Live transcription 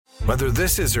Whether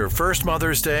this is her first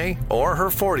Mother's Day or her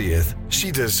 40th, she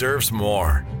deserves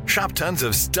more. Shop tons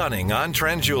of stunning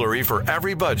on-trend jewelry for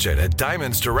every budget at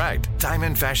Diamonds Direct.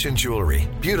 Diamond fashion jewelry,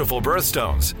 beautiful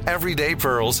birthstones, everyday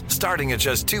pearls starting at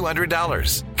just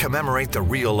 $200. Commemorate the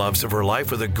real loves of her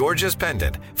life with a gorgeous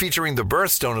pendant featuring the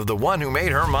birthstone of the one who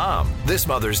made her mom. This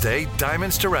Mother's Day,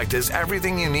 Diamonds Direct is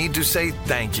everything you need to say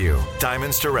thank you.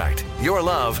 Diamonds Direct. Your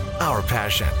love, our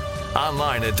passion.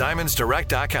 Online at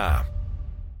diamondsdirect.com.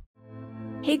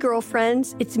 Hey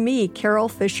girlfriends, it's me, Carol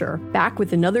Fisher, back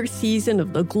with another season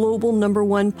of the global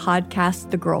 #1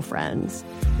 podcast, The Girlfriends.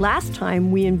 Last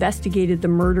time, we investigated the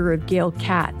murder of Gail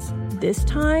Katz. This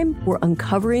time, we're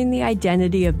uncovering the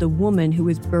identity of the woman who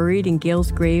was buried in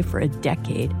Gail's grave for a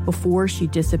decade before she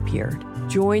disappeared.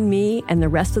 Join me and the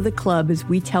rest of the club as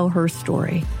we tell her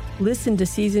story. Listen to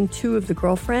Season 2 of The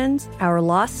Girlfriends, Our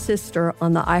Lost Sister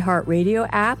on the iHeartRadio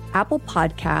app, Apple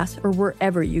Podcasts, or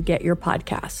wherever you get your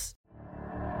podcasts.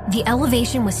 The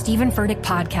Elevation with Stephen Furtick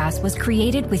podcast was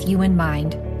created with you in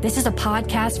mind. This is a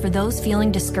podcast for those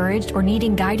feeling discouraged or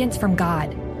needing guidance from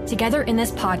God. Together in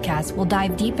this podcast, we'll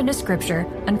dive deep into Scripture,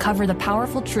 uncover the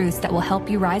powerful truths that will help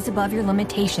you rise above your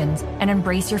limitations and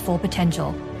embrace your full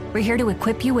potential. We're here to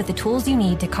equip you with the tools you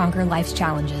need to conquer life's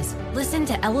challenges. Listen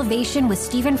to Elevation with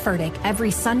Stephen Furtick every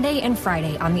Sunday and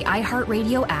Friday on the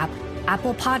iHeartRadio app,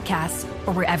 Apple Podcasts,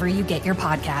 or wherever you get your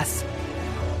podcasts.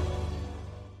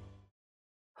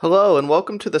 Hello, and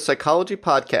welcome to the Psychology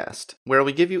Podcast, where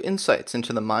we give you insights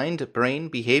into the mind, brain,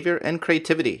 behavior, and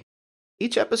creativity.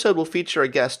 Each episode will feature a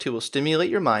guest who will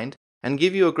stimulate your mind and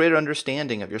give you a greater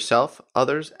understanding of yourself,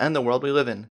 others, and the world we live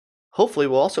in. Hopefully,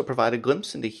 we'll also provide a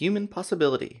glimpse into human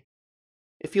possibility.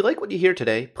 If you like what you hear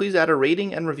today, please add a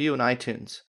rating and review in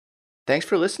iTunes. Thanks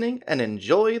for listening, and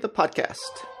enjoy the podcast.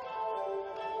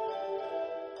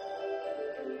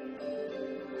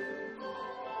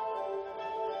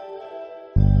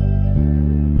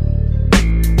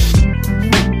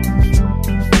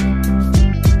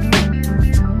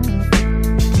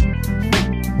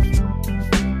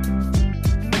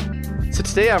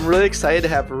 Today, I'm really excited to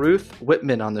have Ruth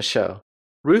Whippman on the show.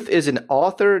 Ruth is an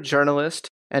author, journalist,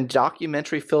 and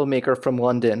documentary filmmaker from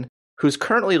London who's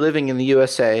currently living in the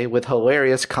USA with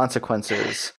hilarious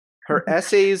consequences. Her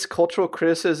essays, cultural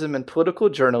criticism, and political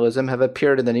journalism have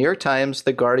appeared in the New York Times,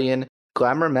 The Guardian,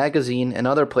 Glamour magazine, and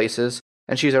other places,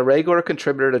 and she's a regular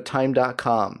contributor to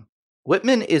Time.com.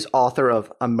 Whippman is author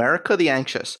of America the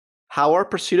Anxious: How Our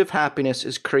Pursuit of Happiness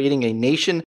is Creating a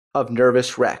Nation of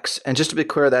Nervous Wrecks. And just to be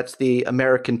clear, that's the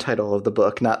American title of the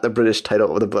book, not the British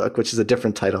title of the book, which is a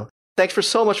different title. Thanks for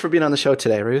so much for being on the show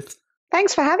today, Ruth.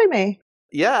 Thanks for having me.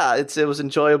 Yeah, it was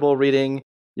enjoyable reading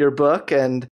your book,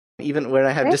 and even when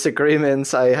I had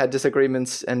disagreements, I had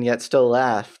disagreements and yet still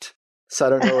laughed. So I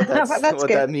don't know what, what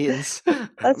that means.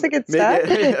 That's a good start.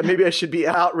 Maybe I should be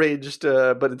outraged,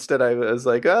 but instead I was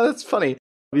like, oh, that's funny.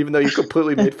 Even though you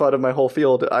completely made fun of my whole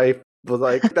field, I was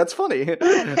like, that's funny.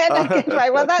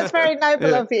 Right. Well, that's very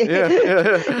noble of you.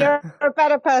 You're a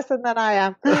better person than I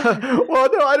am. Well,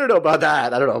 no, I don't know about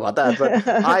that. But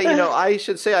I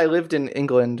should say I lived in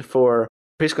England for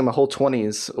basically my whole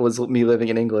 20s was me living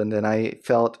in England, and I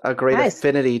felt a great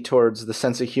affinity towards the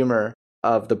sense of humor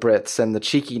of the Brits and the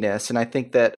cheekiness. And I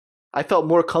think that I felt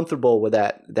more comfortable with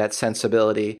that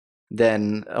sensibility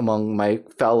than among my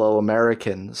fellow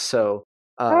Americans. So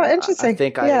interesting. I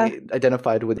think I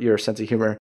identified with your sense of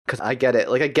humor because I get it.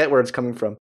 Like, I get where it's coming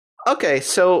from. Okay,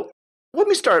 so let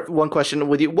me start one question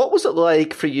with you. What was it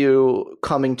like for you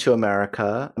coming to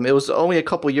America? It was only a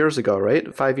couple years ago,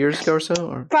 right? 5 years ago or so?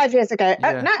 Or? 5 years ago.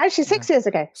 Yeah. No, actually 6 years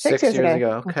ago. 6 years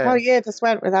ago. Okay. A whole year just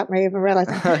went without me even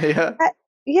realizing.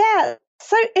 Yeah.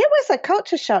 So it was a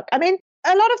culture shock. I mean,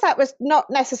 a lot of that was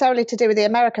not necessarily to do with the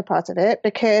America part of it,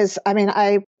 because, I mean,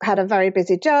 I had a very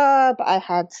busy job. I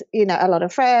had, a lot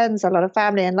of friends, a lot of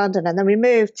family in London. And then we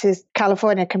moved to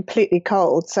California completely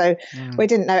cold. So we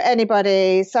didn't know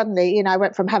anybody. Suddenly, I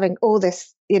went from having all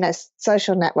this,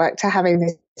 social network to having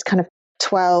this kind of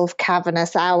 12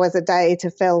 cavernous hours a day to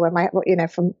fill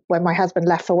from when my husband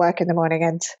left for work in the morning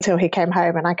until he came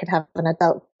home and I could have an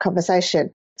adult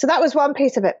conversation. So that was one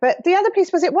piece of it. But the other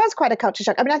piece was it was quite a culture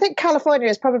shock. I mean, I think California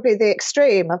is probably the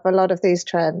extreme of a lot of these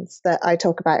trends that I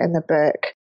talk about in the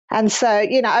book. And so,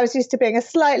 I was used to being a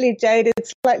slightly jaded,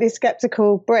 slightly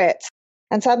skeptical Brit.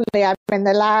 And suddenly I'm in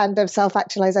the land of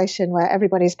self-actualization where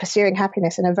everybody's pursuing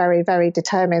happiness in a very, very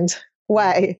determined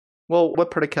way. Well, what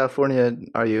part of California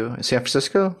are you? San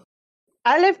Francisco?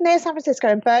 I live near San Francisco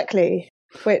in Berkeley,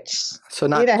 which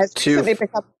has recently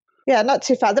become... Yeah, not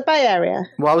too far. The Bay Area.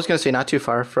 Well, I was going to say not too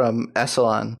far from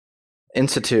Esalen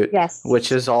Institute,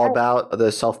 which is all about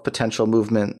the self-potential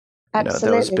movement that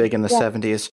was big in the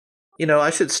 70s. I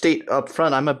should state up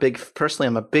front, I'm a big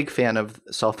fan of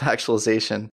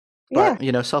self-actualization. Yeah.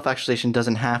 But, self-actualization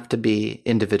doesn't have to be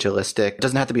individualistic. It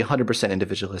doesn't have to be 100%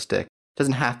 individualistic. It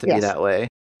doesn't have to be Yes. that way.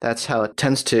 That's how it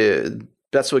tends to,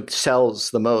 that's what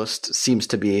sells the most, seems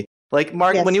to be. Like,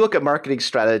 Yes. when you look at marketing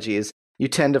strategies, you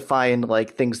tend to find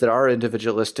like things that are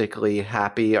individualistically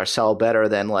happy or sell better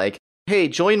than like, hey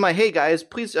guys,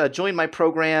 please join my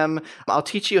program. I'll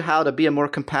teach you how to be a more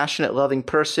compassionate, loving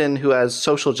person who has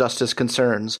social justice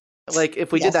concerns. Like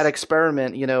if we did that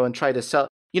experiment, and try to sell,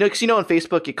 because on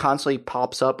Facebook, it constantly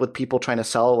pops up with people trying to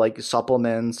sell like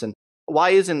supplements. And why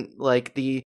isn't like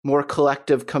the more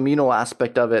collective communal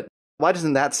aspect of it, why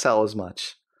doesn't that sell as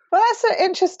much? Well,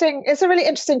 it's a really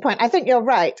interesting point. I think you're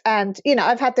right. And,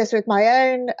 I've had this with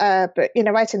my own book,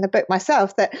 writing the book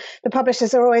myself, that the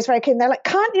publishers are always very keen. They're like,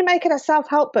 can't you make it a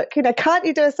self-help book? Can't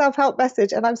you do a self-help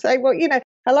message? And I'm saying, well,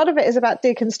 a lot of it is about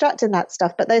deconstructing that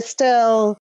stuff, but they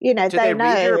still, Did they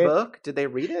read your book? Did they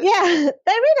read it? Yeah, they read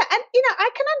it. And, I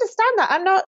can understand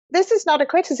that. This is not a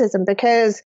criticism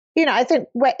because, I think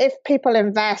if people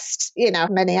invest,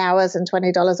 many hours and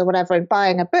 $20 or whatever in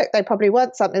buying a book, they probably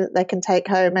want something that they can take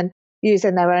home and use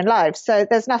in their own lives. So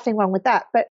there's nothing wrong with that.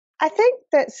 But I think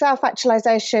that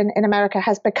self-actualization in America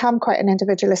has become quite an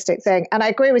individualistic thing. And I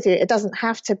agree with you, it doesn't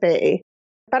have to be.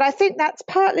 But I think that's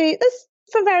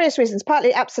for various reasons.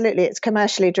 Partly, absolutely, it's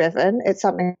commercially driven. It's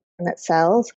something that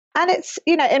sells. And it's,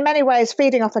 in many ways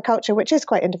feeding off a culture which is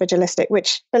quite individualistic,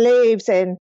 which believes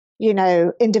in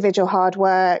individual hard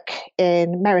work,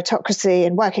 in meritocracy,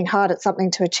 and working hard at something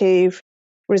to achieve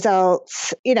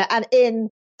results, and in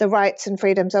the rights and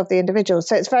freedoms of the individual.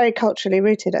 So it's very culturally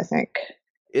rooted, I think.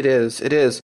 It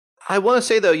is. I want to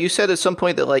say, though, you said at some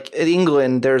point that, like, in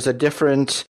England, there's a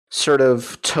different sort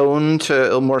of tone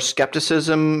to more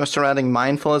skepticism surrounding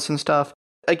mindfulness and stuff.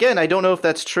 Again, I don't know if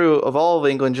that's true of all of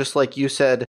England, just like you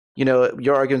said.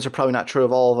 Your arguments are probably not true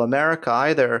of all of America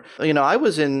either. I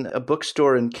was in a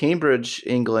bookstore in Cambridge,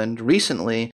 England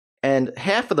recently, and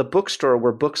half of the bookstore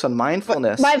were books on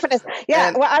mindfulness. Mindfulness.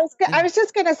 Yeah. Well, I was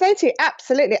just going to say to you,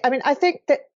 absolutely. I mean, I think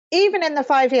that even in the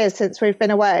 5 years since we've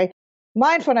been away,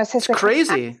 mindfulness has been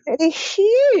crazy. Absolutely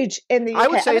huge in the UK. I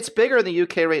would say it's bigger in the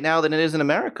UK right now than it is in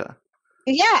America.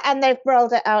 Yeah, and they've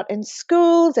rolled it out in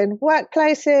schools, in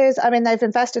workplaces. I mean, they've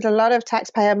invested a lot of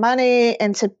taxpayer money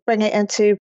into bring it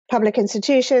into public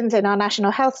institutions, in our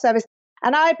National Health Service.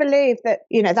 And I believe that,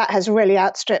 that has really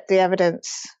outstripped the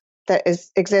evidence that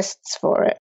exists for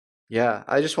it. Yeah,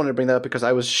 I just wanted to bring that up because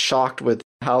I was shocked with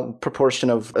how proportion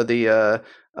of the,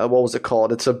 what was it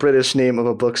called? It's a British name of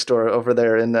a bookstore over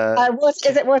there in...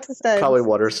 is it Waterstones? Probably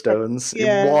Waterstones.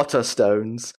 Yeah.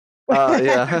 Waterstones.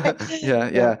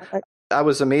 Yeah. I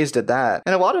was amazed at that.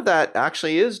 And a lot of that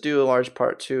actually is due a large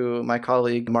part to my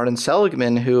colleague, Martin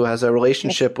Seligman, who has a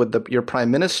relationship with your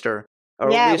prime minister, or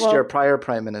at least your prior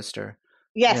prime minister.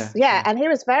 Yes, yeah. And he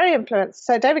was very influenced.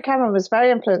 So David Cameron was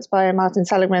very influenced by Martin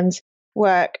Seligman's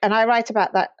work. And I write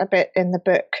about that a bit in the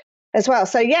book as well.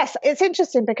 So yes, it's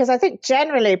interesting because I think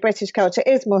generally British culture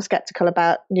is more skeptical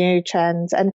about new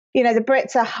trends. And, the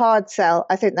Brits are hard sell.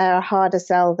 I think they're a harder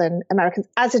sell than Americans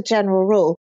as a general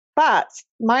rule. But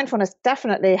mindfulness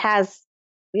definitely has,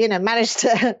 managed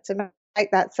to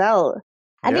make that sell.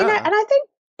 And, and I think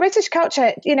British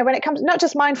culture, when it comes, not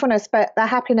just mindfulness, but the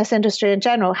happiness industry in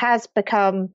general has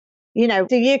become,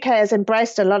 the UK has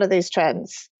embraced a lot of these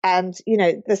trends. And,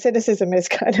 the cynicism is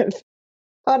kind of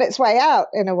on its way out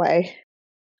in a way.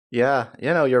 Yeah,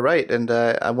 you're right. And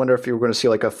I wonder if you were going to see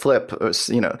like a flip, or,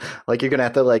 like you're going to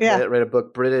have to write a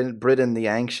book, Britain the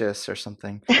Anxious or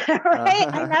something. Right,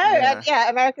 I know. And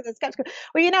Americans are skeptical.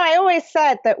 Well, I always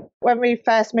said that when we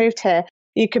first moved here,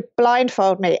 you could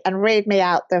blindfold me and read me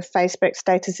out the Facebook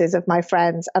statuses of my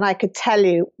friends, and I could tell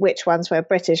you which ones were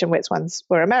British and which ones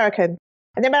were American.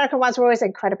 And the American ones were always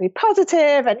incredibly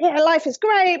positive and, life is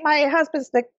great. My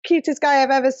husband's the cutest guy I've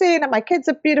ever seen and my kids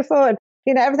are beautiful and,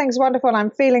 everything's wonderful and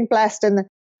I'm feeling blessed. And the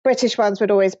British ones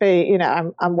would always be,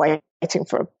 I'm waiting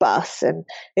for a bus and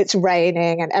it's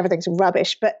raining and everything's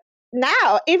rubbish. But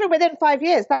now, even within 5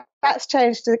 years, that's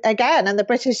changed again. And the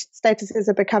British statuses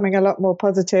are becoming a lot more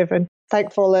positive and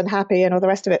thankful and happy and all the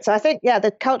rest of it. So I think,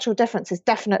 the cultural difference is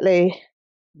definitely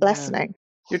lessening.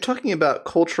 You're talking about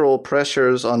cultural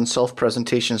pressures on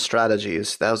self-presentation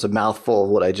strategies. That was a mouthful of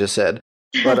what I just said.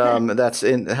 But that's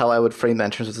in how I would frame that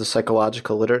in terms of the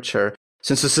psychological literature,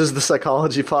 since this is the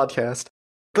psychology podcast.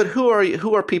 But who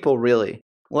are people really?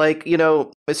 Like,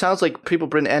 it sounds like people in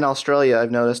Britain and Australia,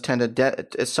 I've noticed, tend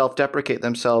to self-deprecate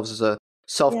themselves as a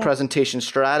self-presentation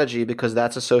strategy because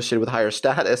that's associated with higher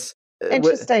status.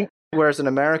 Interesting. Whereas in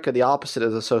America, the opposite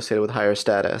is associated with higher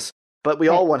status. But we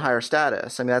all want higher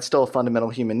status. I mean, that's still a fundamental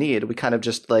human need. We kind of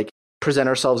just like present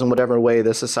ourselves in whatever way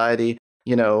the society,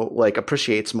 like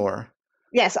appreciates more.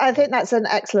 Yes, I think that's an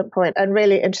excellent point and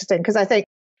really interesting, because I think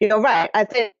you're right. I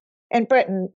think in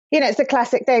Britain, it's the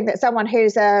classic thing that someone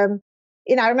who's, I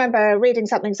remember reading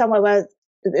something somewhere where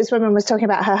this woman was talking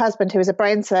about her husband who was a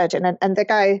brain surgeon, and the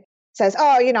guy says,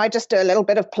 I just do a little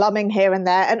bit of plumbing here and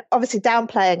there, and obviously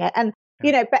downplaying it. And,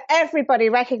 but everybody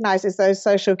recognizes those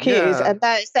social cues and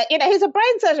knows that, he's a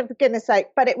brain surgeon, for goodness sake.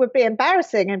 But it would be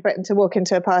embarrassing in Britain to walk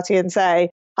into a party and say,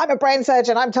 I'm a brain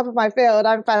surgeon, I'm top of my field,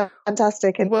 I'm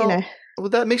fantastic. And, Well,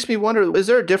 that makes me wonder, is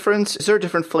there a difference? Is there a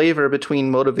different flavor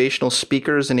between motivational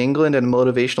speakers in England and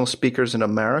motivational speakers in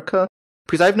America?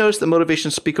 Because I've noticed that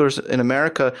motivational speakers in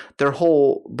America, their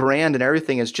whole brand and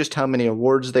everything is just how many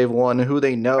awards they've won, who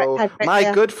they know.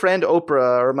 My good friend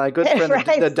Oprah, or my good friend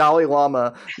the Dalai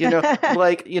Lama,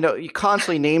 you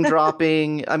constantly name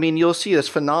dropping. I mean, you'll see this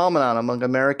phenomenon among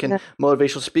American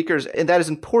motivational speakers, and that is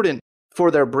important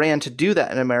for their brand to do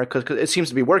that in America, because it seems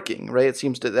to be working, right? It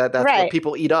seems that's what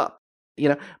people eat up.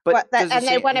 But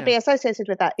they want to be associated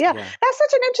with that. Yeah, that's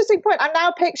such an interesting point. I'm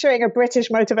now picturing a British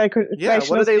motivational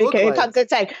speaker who comes and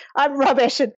saying, "I'm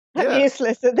rubbish and I'm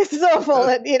useless and this is awful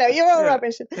and you're all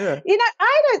rubbish." I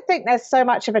don't think there's so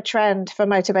much of a trend for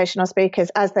motivational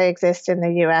speakers as they exist in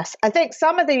the US. I think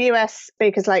some of the US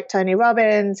speakers like Tony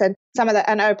Robbins and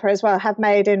and Oprah as well have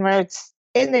made inroads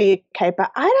in the UK,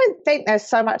 but I don't think there's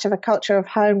so much of a culture of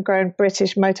homegrown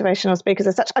British motivational speakers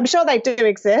as such. I'm sure they do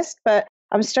exist, but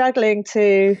I'm struggling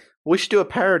to... We should do a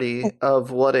parody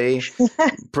of what a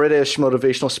British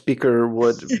motivational speaker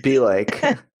would be like.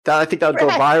 I think that would go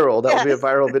viral. That would be a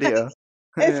viral video.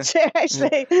 It's true,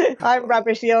 actually. I'm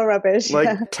rubbish, you're rubbish. Like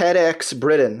TEDx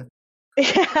Britain.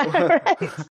 Yeah, right.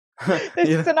 This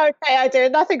is an okay idea,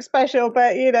 nothing special,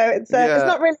 but it's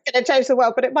not really going to change the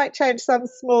world, but it might change some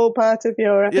small part of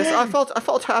Europe. Yes, I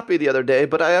felt happy the other day,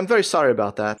 but I am very sorry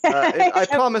about that. I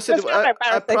promise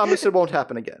it won't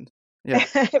happen again. Yeah.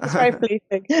 It was very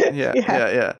fleeting.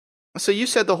 Yeah. So you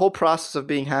said the whole process of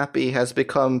being happy has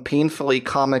become painfully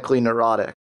comically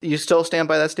neurotic. You still stand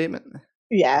by that statement?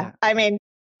 Yeah. I mean,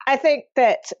 I think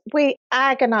that we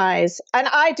agonize, and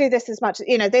I do this as much,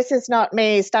 this is not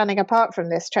me standing apart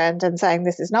from this trend and saying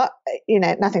this is not,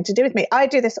 nothing to do with me. I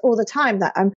do this all the time,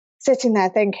 that I'm sitting there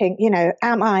thinking,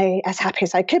 am I as happy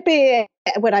as I could be?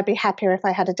 Would I be happier if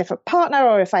I had a different partner,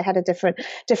 or if I had a different,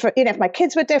 if my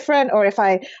kids were different, or if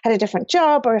I had a different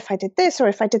job, or if I did this, or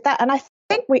if I did that. And I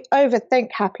think we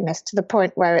overthink happiness to the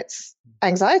point where it's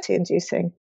anxiety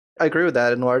inducing. I agree with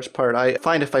that in large part. I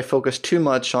find if I focus too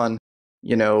much on,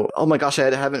 oh my gosh,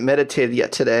 I haven't meditated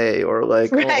yet today, or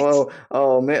like,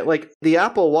 oh man, like the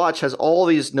Apple Watch has all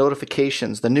these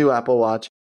notifications, the new Apple Watch.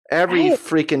 Every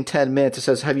freaking 10 minutes, it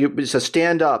says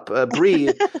stand up,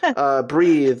 breathe,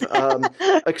 breathe,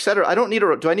 etc.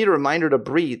 Do I need a reminder to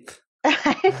breathe?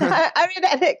 I mean,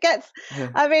 and it gets,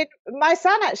 my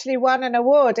son actually won an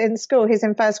award in school. He's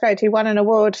in first grade. He won an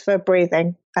award for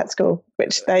breathing at school,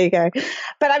 which there you go.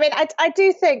 But I mean, I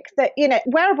do think that,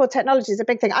 wearable technology is a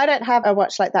big thing. I don't have a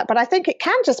watch like that, but I think it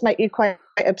can just make you quite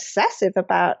obsessive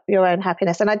about your own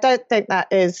happiness. And I don't think that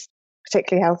is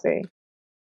particularly healthy.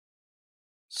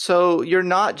 So you're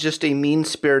not just a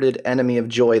mean-spirited enemy of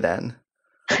joy then,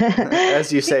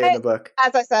 as you say in the book.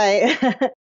 As I say,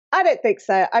 I don't think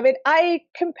so. I mean, I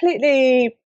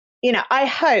completely, I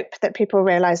hope that people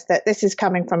realize that this is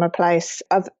coming from a place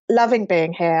of loving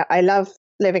being here. I love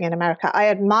living in America. I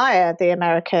admire the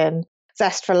American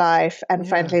zest for life and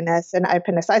friendliness and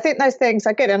openness. I think those things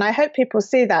are good. And I hope people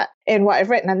see that in what I've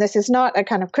written. And this is not a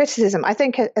kind of criticism. I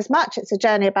think as much it's a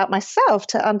journey about myself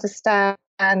to understand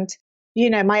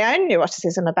my own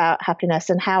neuroticism about happiness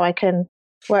and how I can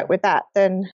work with that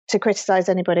than to criticize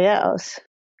anybody else.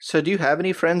 So do you have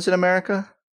any friends in America?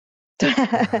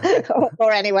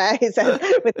 or anywhere, he said,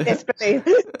 with disbelief.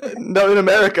 No, in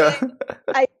America.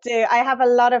 I do. I have a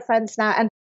lot of friends now. And,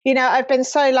 I've been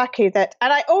so lucky that,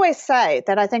 and I always say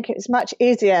that I think it's much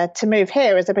easier to move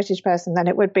here as a British person than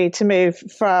it would be to move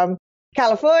from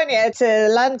California to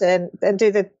London and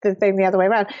do the thing the other way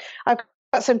around. I've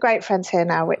got some great friends here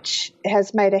now, which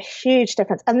has made a huge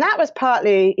difference. And that was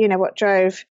partly, what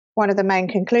drove one of the main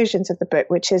conclusions of the book,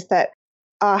 which is that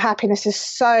our happiness is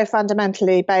so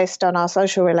fundamentally based on our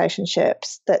social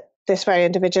relationships that this very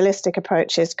individualistic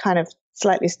approach is kind of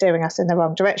slightly steering us in the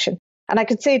wrong direction. And I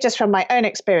could see just from my own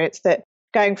experience that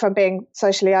going from being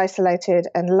socially isolated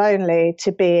and lonely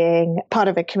to being part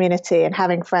of a community and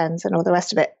having friends and all the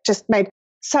rest of it just made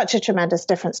such a tremendous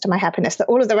difference to my happiness that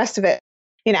all of the rest of it,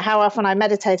 how often I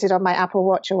meditated on my Apple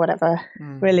Watch or whatever,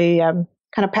 really kind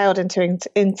of paled into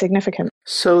insignificance.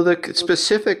 So the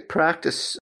specific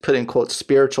practice, put in quotes,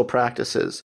 spiritual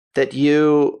practices that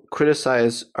you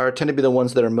criticize tend to be the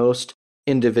ones that are most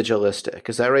individualistic.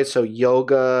 Is that right? So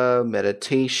yoga,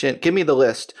 meditation. Give me the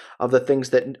list of the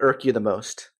things that irk you the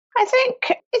most. I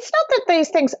think it's not that these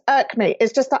things irk me.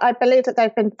 It's just that I believe that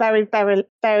they've been very, very,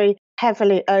 very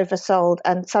heavily oversold,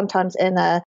 and sometimes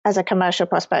as a commercial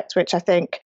prospect, which I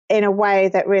think in a way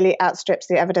that really outstrips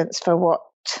the evidence for what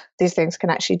these things can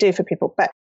actually do for people.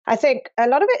 But I think a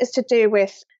lot of it is to do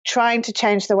with trying to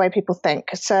change the way people think.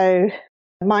 So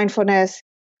mindfulness,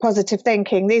 positive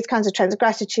thinking, these kinds of trends,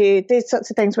 gratitude, these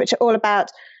sorts of things, which are all about,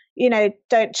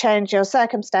 don't change your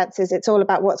circumstances. It's all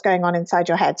about what's going on inside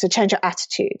your head. So change your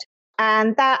attitude.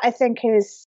 And that, I think,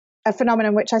 is a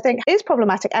phenomenon which I think is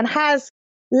problematic and has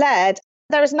led.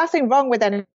 There is nothing wrong with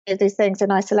any of these things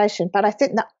in isolation, but I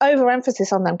think the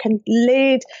overemphasis on them can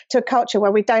lead to a culture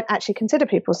where we don't actually consider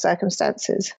people's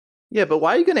circumstances. Yeah, but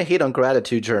why are you going to hate on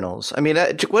gratitude journals? I mean,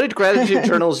 what did gratitude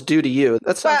journals do to you?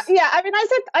 Well, yeah, I mean,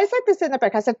 I said this in the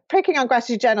book. I said picking on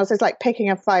gratitude journals is like picking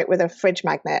a fight with a fridge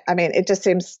magnet. I mean, it just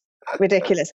seems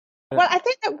ridiculous. Well, I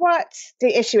think that what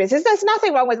the issue is there's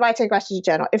nothing wrong with writing a gratitude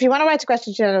journal. If you want to write a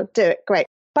gratitude journal, do it, great.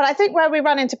 But I think where we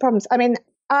run into problems, I mean,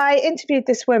 I interviewed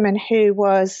this woman who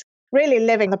was really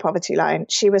living the poverty line.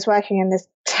 She was working in this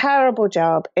terrible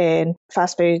job in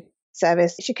fast food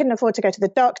service. She couldn't afford to go to the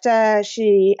doctor.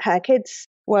 Her kids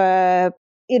were,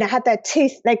 had their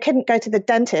teeth. They couldn't go to the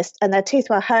dentist and their teeth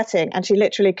were hurting. And she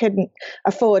literally couldn't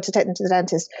afford to take them to the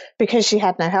dentist because she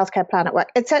had no healthcare plan at work,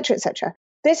 et cetera, et cetera.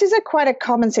 This is quite a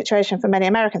common situation for many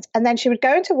Americans. And then she would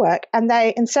go into work and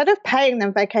they, instead of paying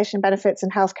them vacation benefits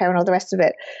and healthcare and all the rest of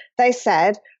it, they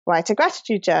said, write a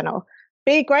gratitude journal.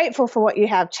 Be grateful for what you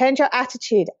have. Change your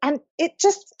attitude. And it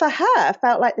just, for her,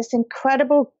 felt like this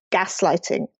incredible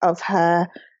gaslighting of her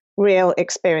real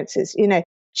experiences.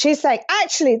 She's saying,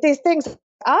 actually, these things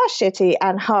are shitty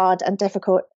and hard and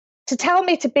difficult. To tell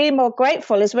me to be more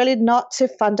grateful is really not to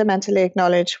fundamentally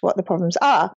acknowledge what the problems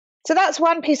are. So that's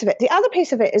one piece of it. The other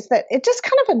piece of it is that it just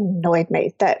kind of annoyed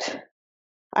me that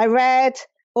I read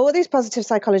all these positive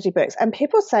psychology books and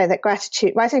people say that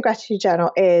writing a gratitude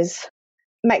journal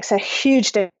makes a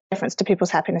huge difference to people's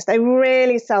happiness. They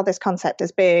really sell this concept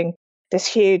as being this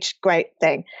huge, great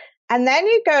thing. And then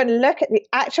you go and look at the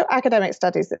actual academic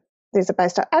studies that these are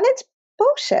based on, and it's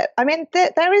bullshit. I mean,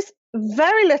 there is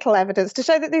very little evidence to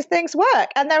show that these things work.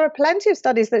 And there are plenty of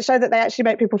studies that show that they actually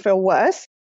make people feel worse.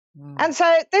 And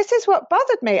so this is what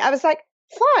bothered me. I was like,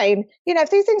 fine, if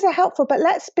these things are helpful, but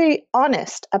let's be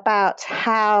honest about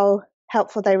how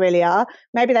helpful they really are.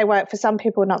 Maybe they work for some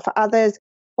people, not for others.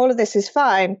 All of this is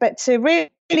fine. But to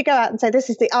really go out and say this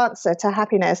is the answer to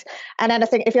happiness, and then I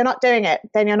think if you're not doing it,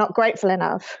 then you're not grateful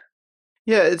enough.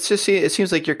 Yeah, it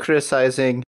seems like you're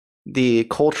criticizing the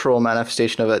cultural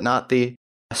manifestation of it, not the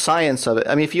science of it.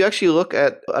 I mean, if you actually look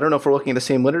at, I don't know if we're looking at the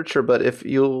same literature, but if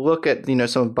you look at,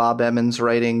 some of Bob Emmons'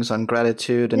 writings on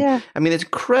gratitude, and I mean, it's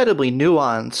incredibly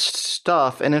nuanced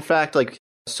stuff. And in fact, like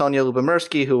Sonia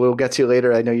Lubomirsky, who we'll get to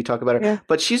later, I know you talk about her,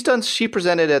 but she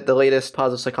presented at the latest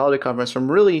Positive Psychology Conference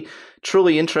some really,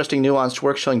 truly interesting nuanced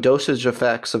work showing dosage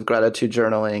effects of gratitude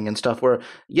journaling and stuff where,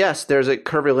 yes, there's a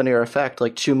curvilinear effect,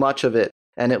 like too much of it,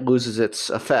 and it loses its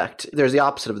effect. There's the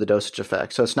opposite of the dosage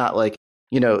effect. So it's not like,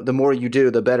 the more you do,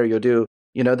 the better you'll do.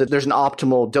 That there's an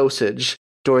optimal dosage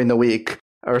during the week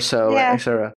or so, et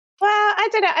cetera. Well, I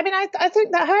don't know. I mean, I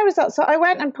think that her results, so I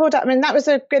went and pulled up, I mean, that was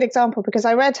a good example because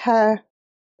I read her,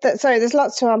 there's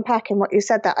lots to unpack in what you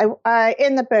said that.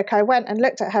 In the book, I went and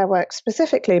looked at her work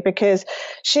specifically because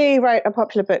she wrote a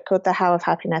popular book called The How of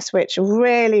Happiness, which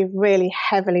really, really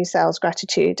heavily sells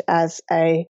gratitude as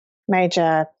a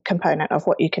major component of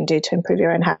what you can do to improve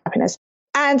your own happiness.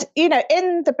 And,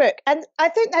 in the book, and I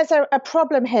think there's a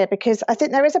problem here because I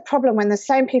think there is a problem when the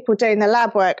same people doing the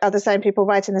lab work are the same people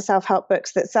writing the self-help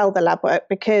books that sell the lab work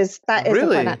because that is a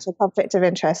financial conflict of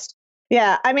interest.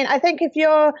 Yeah, I mean, I think if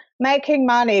you're making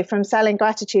money from selling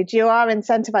gratitude, you are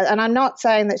incentivized. And I'm not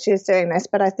saying that she's doing this,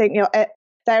 but I think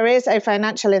there is a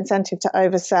financial incentive to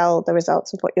oversell the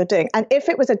results of what you're doing. And if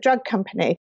it was a drug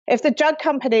company, if the drug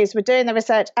companies were doing the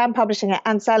research and publishing it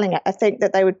and selling it, I think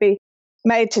that they would be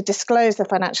made to disclose the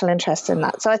financial interest in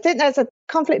that. So I think there's a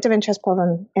conflict of interest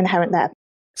problem inherent there.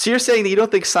 So you're saying that you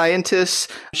don't think scientists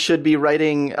should be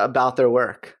writing about their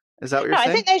work? Is that what you're saying?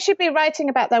 I think they should be writing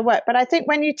about their work. But I think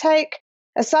when you take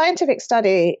a scientific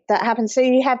study that happens, so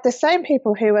you have the same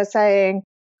people who are saying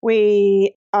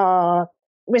we are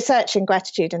researching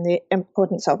gratitude and the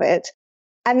importance of it.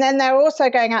 And then they're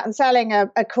also going out and selling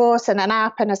a course and an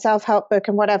app and a self-help book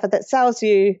and whatever that sells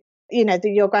you,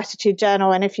 your gratitude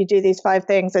journal. And if you do these 5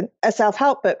 things and a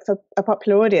self-help book for a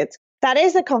popular audience, that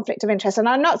is a conflict of interest. And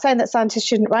I'm not saying that scientists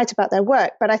shouldn't write about their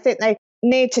work, but I think they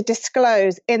need to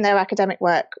disclose in their academic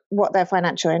work what their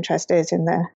financial interest is in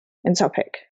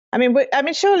topic. I mean,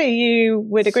 surely you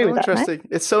would agree with that, right?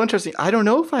 It's so interesting. I don't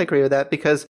know if I agree with that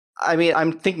because, I mean,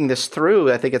 I'm thinking this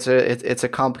through. I think it's a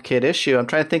complicated issue. I'm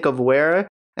trying to think of where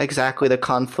exactly the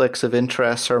conflicts of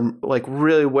interest are, like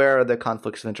really where the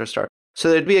conflicts of interest are. So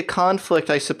there'd be a conflict,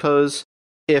 I suppose,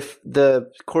 if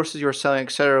the courses you were selling,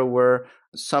 et cetera, were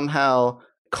somehow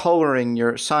coloring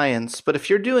your science. But if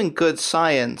you're doing good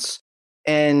science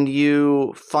and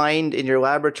you find in your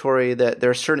laboratory that there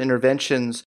are certain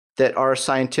interventions that are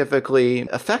scientifically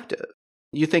effective,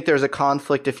 you think there's a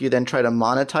conflict if you then try to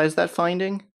monetize that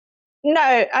finding?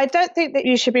 No, I don't think that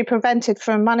you should be prevented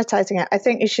from monetizing it. I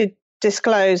think you should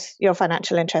disclose your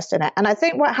financial interest in it. And I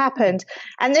think what happened,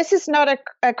 and this is not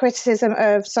a criticism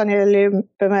of Sonia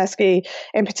Lyubomirsky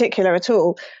in particular at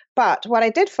all, but what I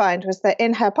did find was that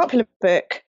in her popular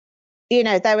book, you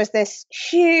know, there was this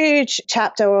huge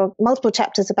chapter or multiple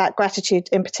chapters about gratitude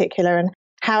in particular and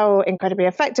how incredibly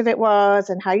effective it was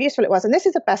and how useful it was. And this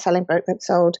is a best-selling book that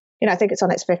sold, you know, I think it's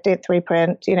on its 50th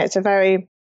reprint. You know, it's a very,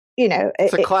 you know,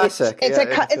 it's a classic. It's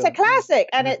a classic,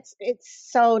 and it's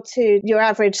sold to your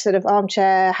average sort of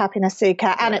armchair happiness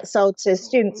seeker, and it's sold to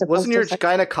students. Wasn't your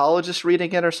gynecologist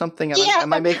reading it or something?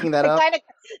 Am I making that up?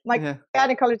 My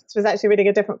gynecologist was actually reading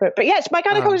a different book, but yes, my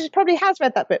gynecologist probably has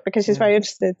read that book because she's very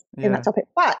interested in that topic.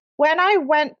 But when I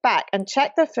went back and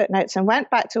checked the footnotes and went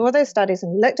back to all those studies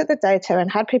and looked at the data and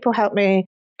had people help me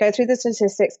go through the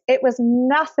statistics, it was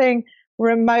nothing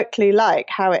remotely like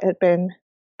how it had been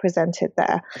presented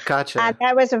there. Gotcha. And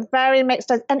there was a very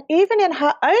mixed, and even in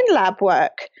her own lab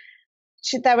work,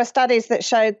 there were studies that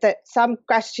showed that some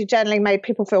gratitude journaling made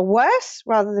people feel worse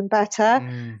rather than better.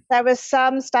 There was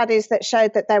some studies that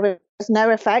showed that there was no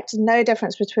effect, no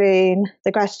difference between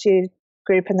the gratitude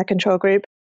group and the control group.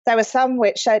 There were some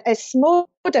which showed a small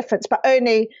difference, but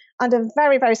only under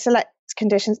very, very select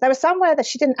conditions. There were some where that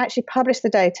she didn't actually publish the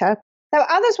data. There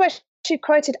were others where she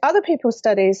quoted other people's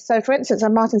studies. So, for instance, a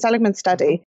Martin Seligman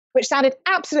study, which sounded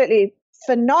absolutely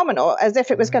phenomenal, as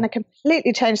if it was going to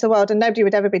completely change the world and nobody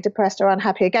would ever be depressed or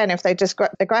unhappy again if they just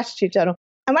got the gratitude journal.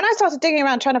 And when I started digging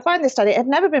around trying to find this study, it had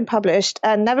never been published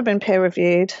and never been peer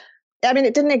reviewed. I mean,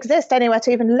 it didn't exist anywhere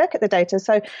to even look at the data.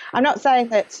 So I'm not saying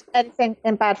that anything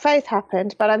in bad faith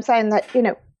happened, but I'm saying that, you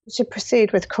know, we should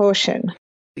proceed with caution.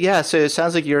 Yeah, so it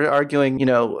sounds like you're arguing, you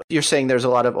know, you're saying there's a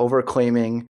lot of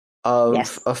overclaiming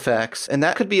of effects. And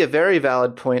that could be a very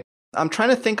valid point. I'm trying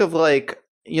to think of, like,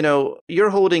 you know, you're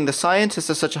holding the scientists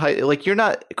to such a high, like, you're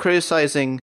not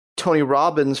criticizing Tony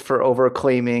Robbins for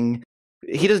overclaiming.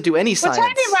 He doesn't do any science. Well,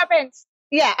 Tony Robbins,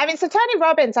 so Tony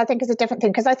Robbins, I think, is a different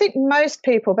thing, because I think most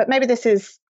people, but maybe this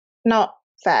is not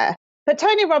fair, but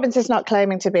Tony Robbins is not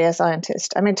claiming to be a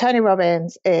scientist. I mean, Tony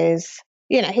Robbins is,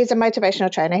 you know, he's a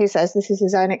motivational trainer. He says this is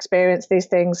his own experience. These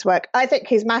things work. I think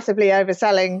he's massively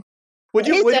overselling. Would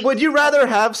you rather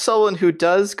have someone who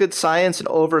does good science and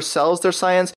oversells their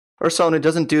science, or someone who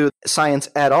doesn't do science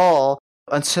at all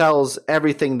and sells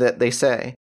everything that they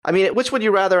say? I mean, which would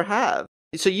you rather have?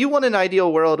 So you want an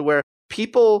ideal world where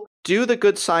people do the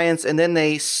good science and then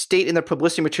they state in their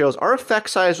publicity materials, our effect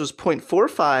size was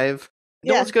 0.45.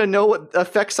 No one's going to know what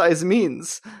effect size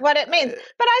means. What it means.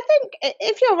 But I think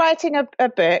if you're writing a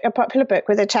book, a popular book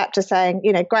with a chapter saying,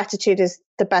 you know, gratitude is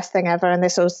the best thing ever and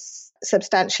this will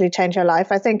substantially change your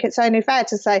life, I think it's only fair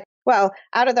to say, well,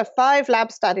 out of the 5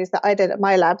 lab studies that I did at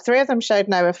my lab, 3 of them showed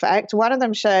no effect. 1 of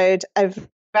them showed a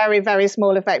very, very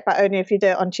small effect, but only if you do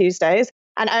it on Tuesdays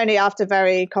and only after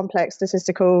very complex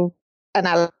statistical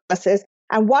analysis.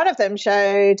 And 1 of them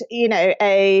showed, you know,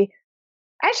 actually,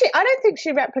 I don't think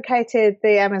she replicated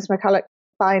the Emmons-McCulloch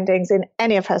findings in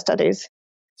any of her studies.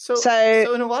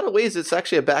 So in a lot of ways, it's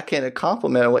actually a backhanded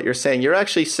compliment of what you're saying. You're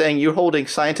actually saying you're holding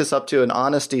scientists up to an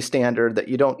honesty standard that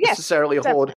you don't necessarily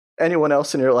hold anyone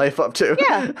else in your life up to.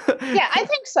 Yeah, I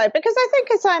think so, because I think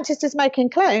a scientist is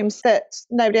making claims that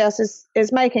nobody else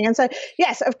is making. And so,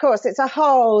 yes, of course, it's a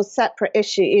whole separate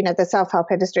issue, you know, the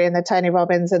self-help industry and the Tony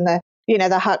Robbins and the, you know,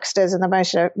 the hucksters and the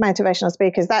motivational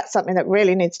speakers. That's something that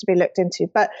really needs to be looked into.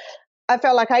 But I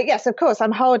feel like yes, of course,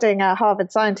 I'm holding a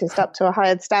Harvard scientist up to a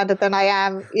higher standard than I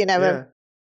am, you know.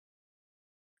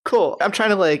 Cool. I'm trying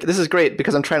to this is great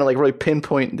because I'm trying to really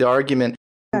pinpoint the argument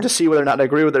to see whether or not I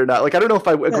agree with it or not. Like, I don't know if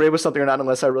I agree with something or not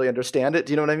unless I really understand it.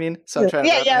 Do you know what I mean? So I'm trying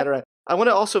to wrap my head around. I want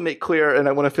to also make clear, and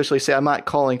I want to officially say, I'm not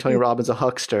calling Tony Robbins a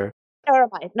huckster. Nor am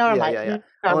I. And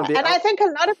I think a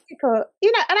lot of people,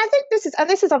 you know, and I think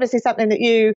this is obviously something that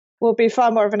you will be far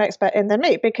more of an expert in than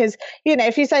me, because, you know,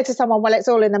 if you say to someone, well, it's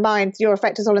all in the mind, your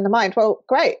effect is all in the mind. Well,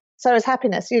 great. So is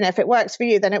happiness. You know, if it works for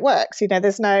you, then it works. You know,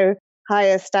 there's no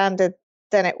higher standard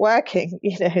than it working,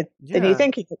 than you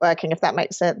thinking it working, if that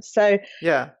makes sense. So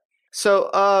yeah. So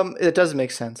it does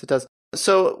make sense. It does.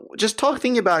 So just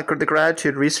thinking about the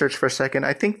gratitude research for a second,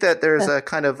 I think that there's a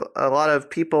kind of a lot of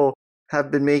people have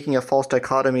been making a false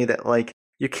dichotomy that like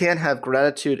you can't have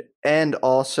gratitude and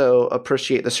also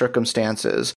appreciate the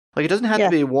circumstances. Like it doesn't have to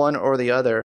be one or the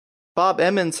other. Bob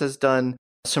Emmons has done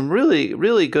some really,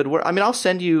 really good work. I mean, I'll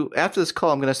send you, after this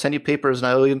call, I'm going to send you papers, and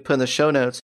I'll even put in the show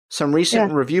notes some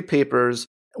recent review papers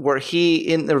where he,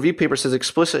 in the review paper, says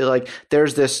explicitly, like,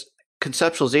 there's this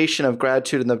conceptualization of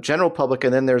gratitude in the general public,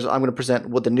 and then I'm going to present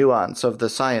with the nuance of the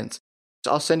science.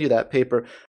 So I'll send you that paper.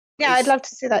 Yeah, I'd love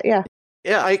to see that, yeah.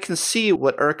 Yeah, I can see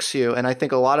what irks you, and I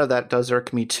think a lot of that does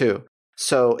irk me too.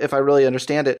 So if I really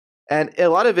understand it, and a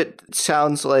lot of it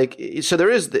sounds like, so there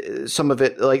is some of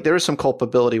it, like there is some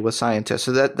culpability with scientists,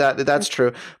 so that's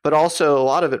true. But also a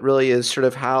lot of it really is sort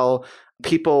of how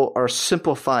people are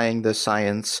simplifying the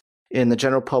science in the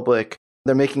general public.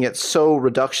 They're making it so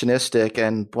reductionistic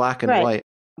and black and white.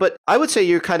 But I would say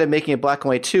you're kind of making it black and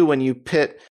white too when you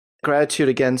pit gratitude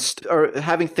against, or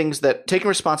having things that taking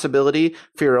responsibility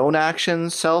for your own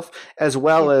actions, self, as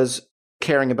well as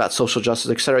caring about social justice,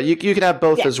 et cetera. You can have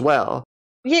both as well.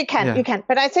 You can.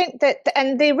 But I think that,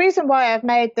 and the reason why I've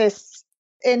made this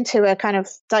into a kind of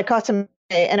dichotomy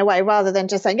in a way, rather than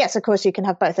just saying, yes, of course you can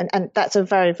have both. And that's a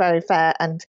very, very fair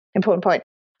and important point.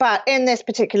 But in this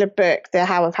particular book, The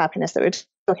How of Happiness that we're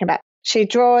talking about, she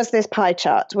draws this pie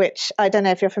chart, which I don't know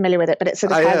if you're familiar with it, but it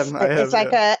sort of it's like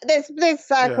this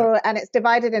circle, and it's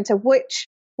divided into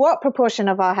what proportion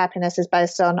of our happiness is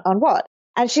based on what.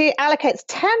 And she allocates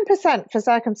 10% for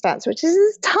circumstance, which is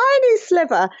this tiny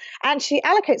sliver, and she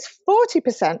allocates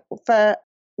 40% for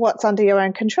what's under your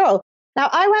own control. Now,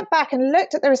 I went back and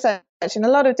looked at the research in a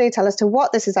lot of detail as to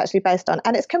what this is actually based on,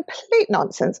 and it's complete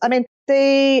nonsense. I mean,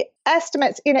 the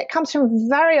estimates, it comes from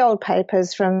very old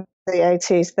papers from the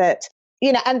 80s that,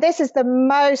 and this is the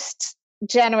most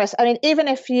generous. I mean, even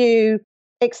if you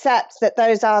accept that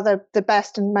those are the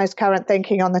best and most current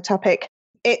thinking on the topic,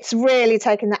 it's really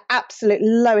taken the absolute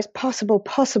lowest possible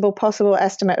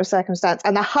estimate of circumstance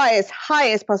and the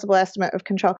highest possible estimate of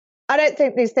control. I don't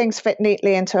think these things fit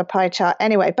neatly into a pie chart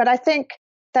anyway, but I think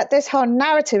that this whole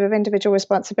narrative of individual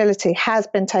responsibility has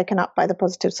been taken up by the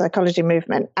positive psychology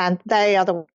movement, and they are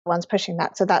the ones pushing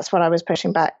that. So that's what I was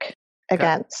pushing back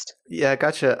against. Yeah,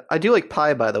 gotcha. I do like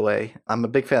pie, by the way. I'm a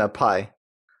big fan of pie.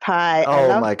 Pie.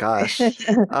 Oh my gosh. What's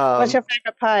your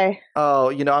favorite pie? Oh,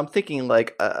 I'm thinking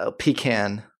like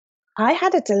pecan. I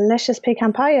had a delicious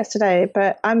pecan pie yesterday,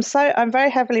 but I'm very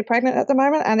heavily pregnant at the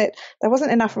moment, and there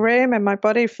wasn't enough room in my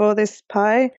body for this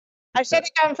pie. I should have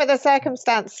gone for the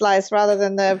circumstance slice rather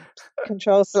than the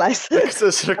control slice.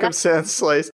 The circumstance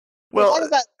slice. Well,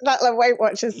 that Weight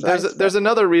Watchers slice. There's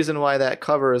another reason why that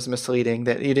cover is misleading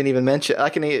that you didn't even mention. I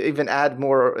can even add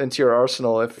more into your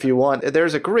arsenal if you want.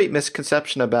 There's a great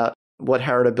misconception about what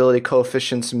heritability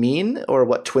coefficients mean or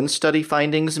what twin study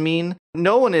findings mean.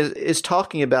 No one is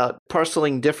talking about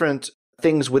parceling different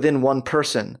things within one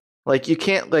person. Like you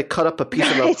can't cut up a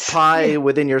piece of a pie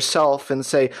within yourself and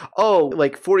say, oh,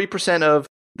 40% of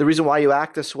the reason why you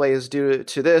act this way is due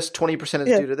to this, 20%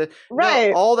 is due to this.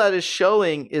 Right. No, all that is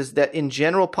showing is that in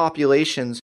general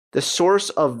populations, the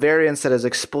source of variance that is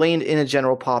explained in a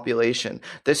general population.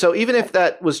 So even if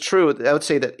that was true, I would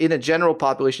say that in a general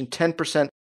population, 10%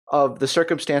 of the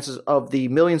circumstances of the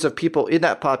millions of people in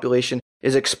that population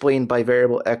is explained by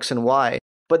variable X and Y.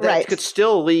 But that could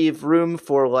still leave room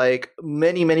for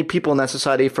many, many people in that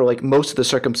society for most of the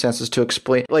circumstances to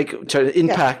explain, to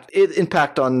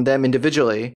impact on them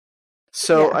individually.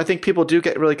 So I think people do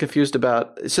get really confused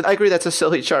about. So I agree that's a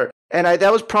silly chart, and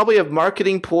that was probably a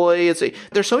marketing ploy.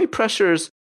 There's so many pressures.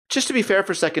 Just to be fair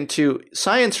for a second to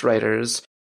science writers,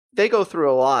 they go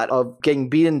through a lot of getting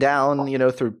beaten down,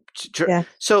 through.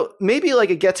 So maybe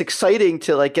it gets exciting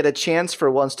to get a chance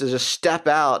for once to just step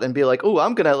out and be like, oh,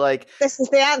 I'm gonna this is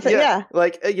the answer,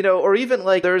 or even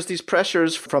there's these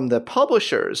pressures from the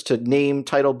publishers to name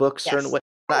title books certain way.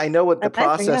 I know what the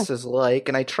process is like,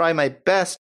 and I try my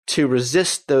best to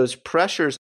resist those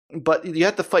pressures, but you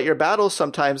have to fight your battles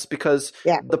sometimes because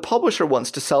the publisher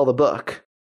wants to sell the book.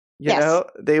 You know,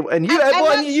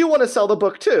 you want to sell the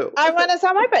book too. I want to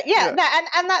sell my book,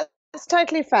 and that's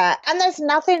totally fair. And there's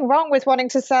nothing wrong with wanting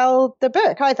to sell the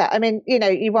book either. I mean,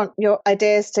 you want your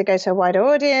ideas to go to a wider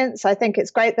audience. I think it's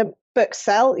great that books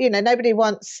sell. Nobody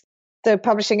wants the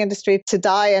publishing industry to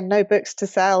die and no books to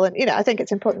sell. And I think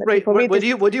it's important that people read.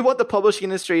 Would you want the publishing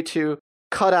industry to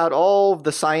cut out all of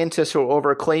the scientists who are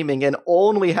over-claiming and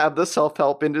only have the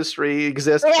self-help industry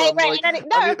exist. Right. Of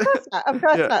course not. Of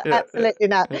course not. Absolutely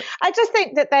not. Yeah. I just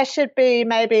think that there should be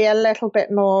maybe a little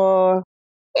bit more,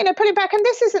 putting back, and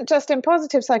this isn't just in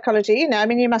positive psychology,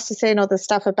 you must have seen all the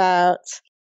stuff about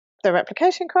the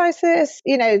replication crisis,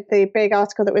 the big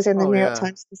article that was in the New York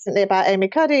Times recently about Amy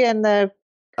Cuddy and the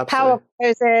power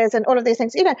poses and all of these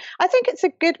things. I think it's a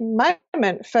good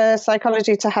moment for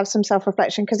psychology to have some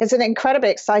self-reflection because it's an incredibly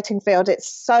exciting field. It's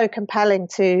so compelling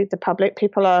to the public.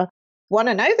 People want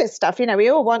to know this stuff. We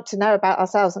all want to know about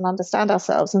ourselves and understand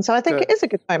ourselves. And so I think it is a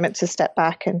good moment to step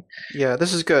back. And yeah,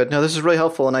 this is good. No, this is really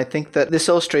helpful. And I think that this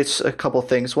illustrates a couple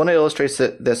things. One, it illustrates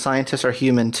that scientists are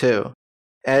human too.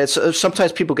 And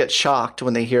sometimes people get shocked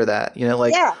when they hear that,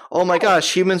 oh my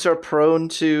gosh, humans are prone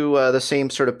to the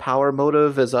same sort of power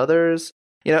motive as others.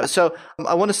 So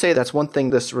I want to say that's one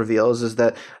thing this reveals is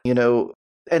that,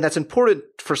 and that's important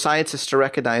for scientists to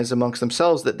recognize amongst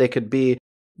themselves that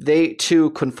they too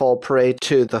can fall prey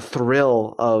to the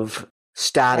thrill of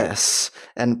status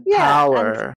and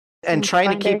power and trying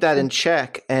to keep that in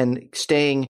check and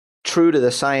staying true to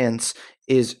the science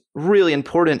is really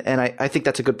important. And I think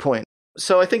that's a good point.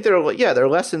 So I think there are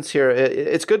lessons here.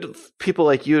 It's good people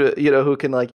like you, who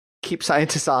can keep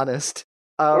scientists honest.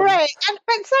 Right.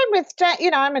 But same with,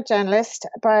 I'm a journalist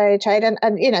by trade and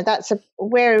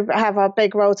we have our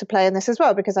big role to play in this as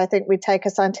well, because I think we take a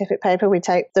scientific paper, we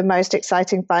take the most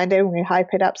exciting finding, we hype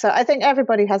it up. So I think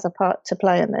everybody has a part to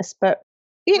play in this. But,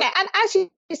 and as you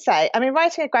say,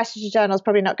 writing a gratitude journal is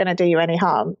probably not going to do you any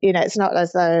harm. It's not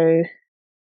as though,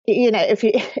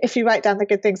 if you write down the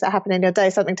good things that happen in your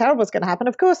day, something terrible is going to happen.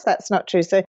 Of course, that's not true.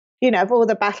 So, of all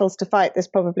the battles to fight, this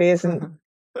probably isn't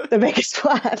the biggest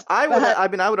one. I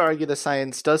would argue the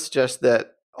science does suggest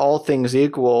that all things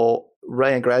equal,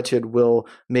 writing gratitude will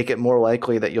make it more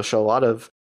likely that you'll show a lot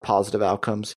of positive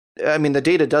outcomes. The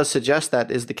data does suggest that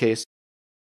is the case.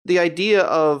 The idea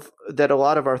of that a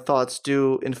lot of our thoughts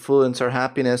do influence our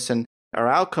happiness and our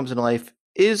outcomes in life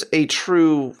is a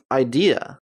true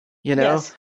idea,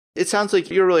 Yes. It sounds like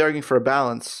you're really arguing for a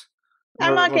balance.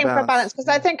 I'm arguing for a balance because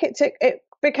I think it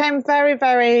became very,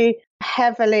 very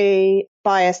heavily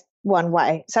biased one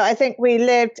way. So I think we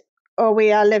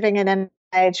are living in an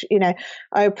age,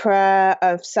 Oprah,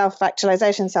 of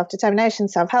self-actualization, self-determination,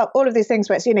 self-help, all of these things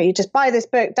where it's, you just buy this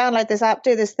book, download this app,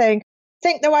 do this thing,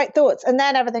 think the right thoughts, and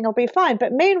then everything will be fine.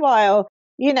 But meanwhile,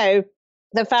 the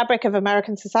fabric of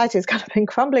American society has kind of been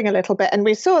crumbling a little bit. And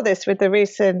we saw this with the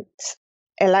recent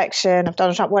election of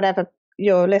Donald Trump, whatever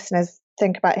your listeners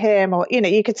think about him, or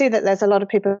you could see that there's a lot of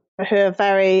people who are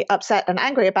very upset and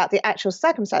angry about the actual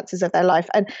circumstances of their life.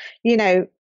 And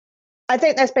I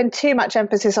think there's been too much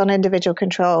emphasis on individual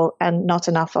control and not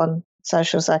enough on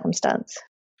social circumstance,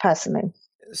 personally.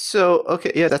 So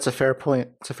that's a fair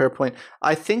point.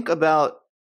 I think about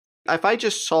if I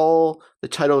just saw the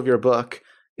title of your book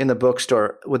in the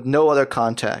bookstore with no other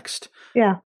context,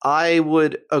 I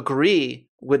would agree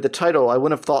with the title. I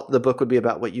wouldn't have thought the book would be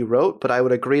about what you wrote, but I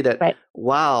would agree that,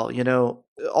 wow,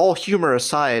 all humor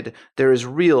aside, there is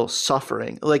real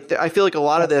suffering. I feel like a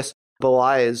lot of this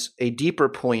belies a deeper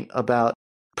point about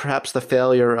perhaps the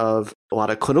failure of a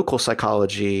lot of clinical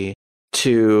psychology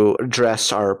to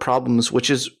address our problems,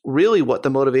 which is really what the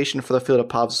motivation for the field of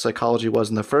positive psychology was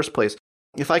in the first place.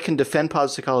 If I can defend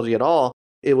positive psychology at all,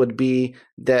 it would be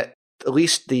that at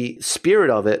least the spirit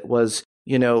of it was,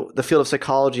 the field of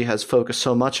psychology has focused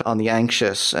so much on the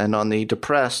anxious and on the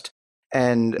depressed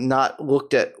and not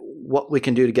looked at what we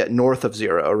can do to get north of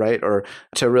zero, right? Or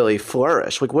to really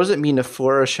flourish. What does it mean to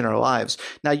flourish in our lives?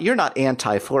 Now, you're not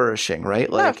anti-flourishing, right?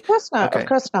 No, of course not. Okay. Of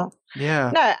course not.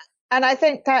 Yeah. No, and I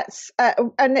think that's,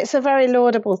 and it's a very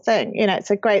laudable thing.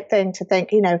 It's a great thing to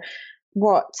think,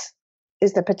 what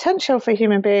is the potential for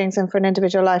human beings and for an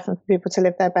individual life and for people to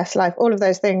live their best life. All of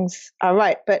those things are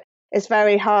right, but it's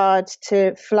very hard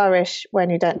to flourish when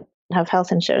you don't have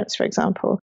health insurance, for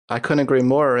example. I couldn't agree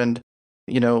more. And,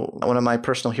 one of my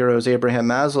personal heroes, Abraham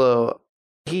Maslow,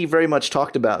 he very much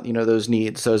talked about, those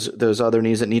needs, those other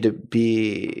needs that need to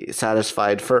be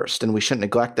satisfied first, and we shouldn't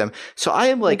neglect them. So I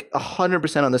am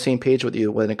 100% on the same page with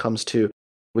you when it comes to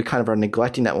we kind of are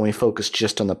neglecting that when we focus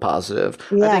just on the positive.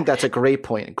 Yeah. I think that's a great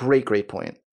point. Great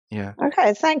point. Yeah.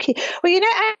 Okay, thank you. Well,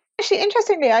 actually,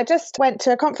 interestingly, I just went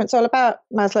to a conference all about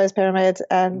Maslow's pyramid.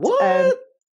 And what?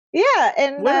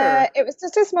 It was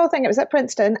just a small thing. It was at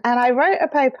Princeton, and I wrote a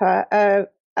paper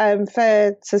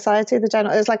for Society, the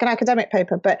journal. It was like an academic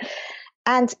paper,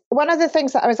 and one of the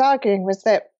things that I was arguing was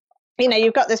that,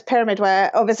 you've got this pyramid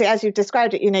where obviously, as you've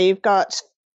described it, you've got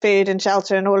food and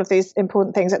shelter and all of these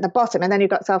important things at the bottom, and then you've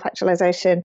got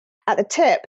self-actualization at the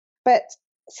tip. But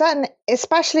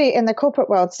especially in the corporate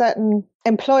world, certain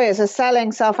employers are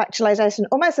selling self-actualization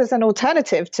almost as an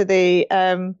alternative to the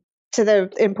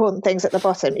important things at the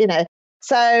bottom,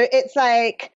 So it's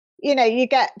like, you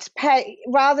get pay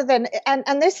rather than,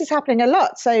 and this is happening a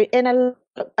lot. So in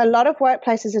a lot of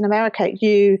workplaces in America,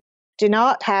 you do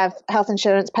not have health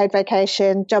insurance, paid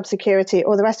vacation, job security,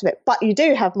 all the rest of it, but you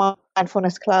do have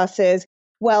mindfulness classes,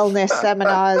 wellness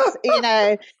seminars,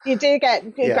 you do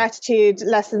get gratitude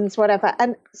lessons, whatever.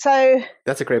 And so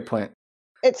that's a great point.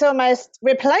 It's almost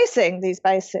replacing these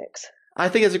basics. I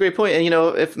think it's a great point. And,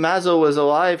 if Maslow was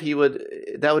alive,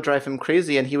 that would drive him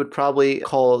crazy. And he would probably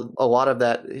call a lot of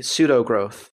that pseudo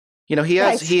growth. He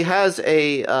has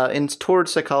in Toward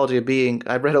Psychology of Being,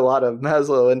 I've read a lot of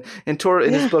Maslow, and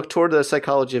in his book, Toward the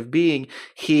Psychology of Being,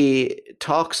 he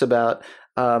talks about,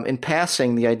 in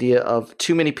passing, the idea of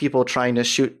too many people trying to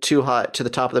shoot too high to the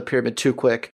top of the pyramid too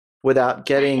quick without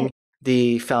getting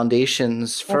the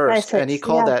foundations first. And he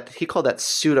called that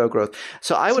pseudo growth.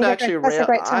 So I would actually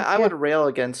would rail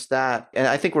against that. And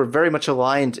I think we're very much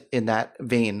aligned in that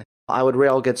vein. I would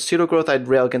rail against pseudo growth. I'd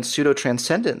rail against pseudo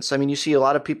transcendence. I mean, you see a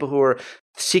lot of people who are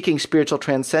seeking spiritual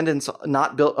transcendence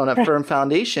not built on a firm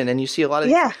foundation. And you see a lot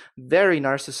of very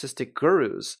narcissistic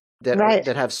gurus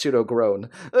that have pseudo grown.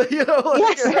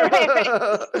 Yes,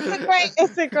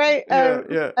 it's a great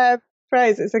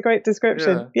phrase. It's a great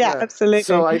description. Yeah, absolutely.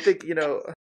 So I think,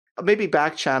 maybe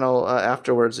back channel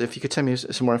afterwards. If you could tell me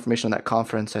some more information on that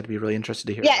conference, I'd be really interested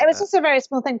to hear. Yeah, it was just a very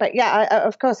small thing, but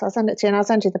of course, I'll send it to you, and I'll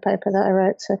send you the paper that I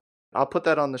wrote. So. I'll put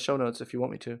that on the show notes if you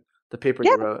want me to. The paper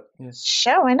you wrote. Yeah.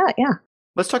 Sure, why not? Yeah.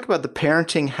 Let's talk about the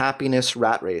parenting happiness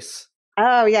rat race.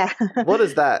 Oh, yeah. What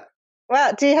is that?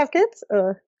 Well, do you have kids?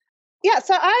 Or? Yeah,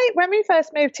 so when we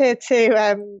first moved here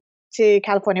to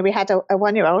California, we had a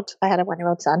 1-year-old. I had a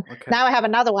 1-year-old son. Okay. Now I have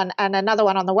another one and another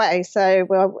one on the way. So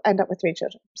we'll end up with 3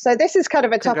 children. So this is kind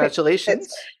of a topic.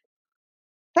 Congratulations.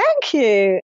 Thank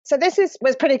you. So this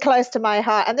was pretty close to my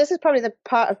heart. And this is probably the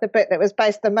part of the book that was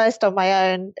based the most on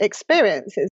my own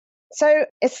experiences. So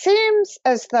it seems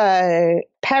as though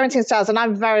parenting styles, and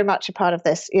I'm very much a part of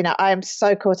this, I am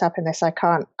so caught up in this. I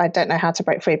don't know how to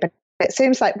break free, but it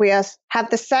seems like we have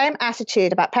the same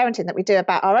attitude about parenting that we do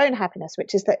about our own happiness,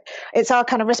 which is that it's our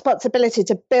kind of responsibility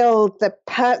to build the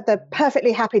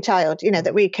perfectly happy child,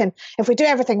 that we can, if we do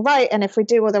everything right, and if we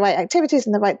do all the right activities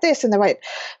and the right this and the right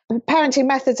parenting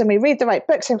methods, and we read the right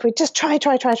books, and if we just try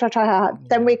hard,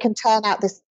 then we can turn out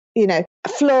this,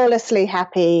 flawlessly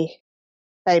happy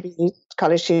baby,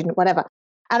 college student, whatever.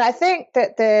 And I think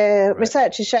that the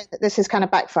research has shown that this is kind of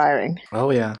backfiring.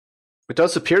 Oh, yeah. It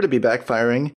does appear to be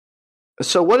backfiring.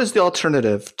 So what is the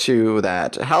alternative to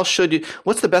that?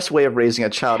 What's the best way of raising a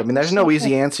child? I mean, there's no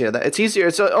easy answer.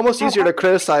 It's almost easier to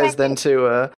criticize than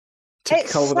to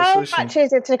come with a solution. It's so much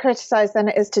easier to criticize than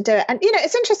it is to do it. And,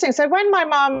 it's interesting. So when my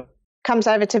mom comes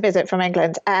over to visit from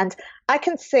England, and I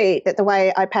can see that the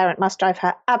way I parent must drive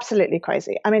her absolutely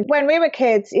crazy. I mean, when we were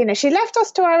kids, she left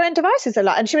us to our own devices a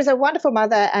lot, and she was a wonderful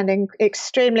mother and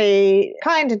extremely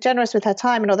kind and generous with her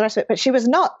time and all the rest of it, but she was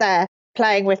not there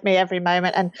playing with me every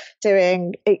moment and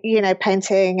doing,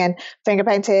 painting and finger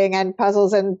painting and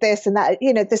puzzles and this and that,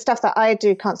 the stuff that I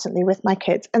do constantly with my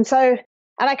kids. And so,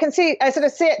 and I sort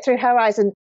of see it through her eyes,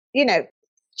 and,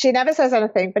 she never says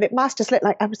anything, but it must just look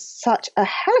like I'm such a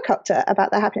helicopter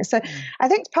about their happiness. So I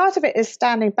think part of it is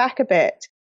standing back a bit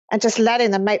and just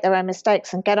letting them make their own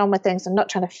mistakes and get on with things, and not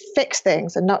trying to fix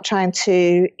things and not trying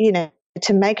to,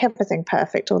 to make everything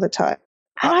perfect all the time.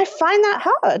 And I find that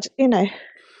hard,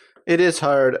 It is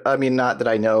hard. I mean, not that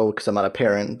I know because I'm not a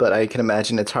parent, but I can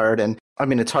imagine it's hard. And I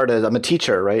mean, it's hard as I'm a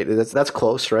teacher, right? That's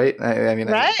close, right?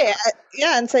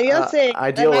 Yeah. And so you're seeing,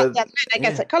 I deal with, I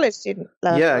guess, a college student.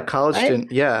 College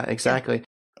student. Yeah, exactly.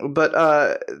 Yeah.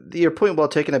 But your point well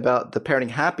taken about the parenting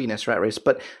happiness rat race.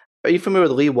 But are you familiar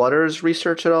with Lee Waters'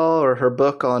 research at all, or her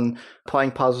book on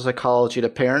applying positive psychology to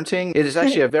parenting? It is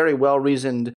actually a very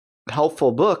well-reasoned,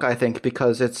 helpful book, I think,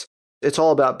 because it's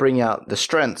all about bringing out the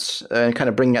strengths and kind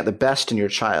of bringing out the best in your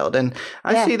child. And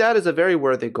I see that as a very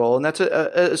worthy goal. And that's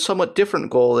a somewhat different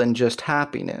goal than just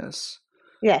happiness.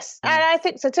 Yes. And I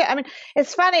think so too. I mean,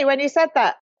 it's funny when you said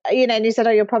that, and you said,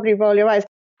 you'll probably roll your eyes.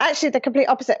 Actually, the complete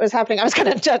opposite was happening. I was kind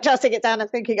of adjusting it down and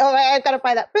thinking, I've got to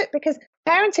buy that book, because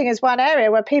parenting is one area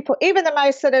where people, even the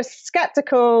most sort of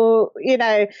skeptical,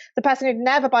 the person who'd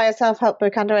never buy a self-help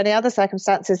book under any other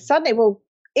circumstances, suddenly will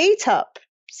eat up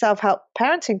self-help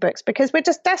parenting books, because we're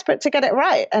just desperate to get it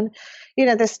right. And,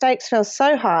 the stakes feel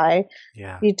so high.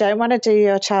 Yeah. You don't want to do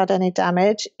your child any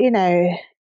damage. I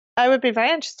would be very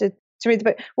interested to read the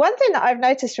book. One thing that I've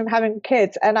noticed from having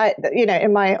kids, and I,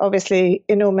 in my obviously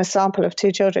enormous sample of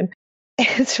 2 children,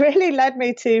 it's really led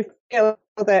me to feel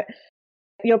that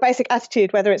your basic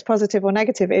attitude, whether it's positive or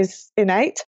negative, is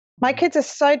innate. My kids are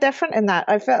so different in that.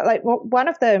 I felt like one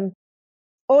of them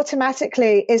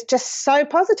automatically is just so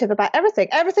positive about everything.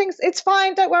 It's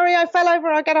fine. Don't worry. I fell over.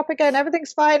 I'll get up again.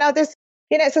 Everything's fine. Oh,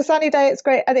 it's a sunny day. It's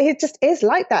great. And he just is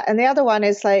like that. And the other one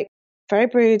is like very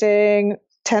brooding,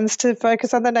 tends to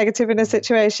focus on the negative in a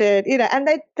situation, and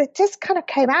they just kind of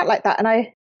came out like that. And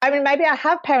I mean, maybe I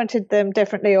have parented them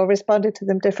differently or responded to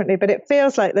them differently, but it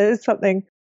feels like there's something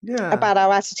about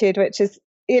our attitude, which is,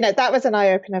 that was an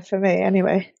eye-opener for me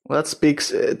anyway. Well, that speaks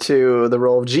to the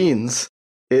role of genes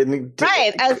in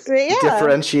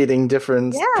differentiating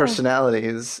different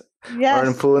personalities or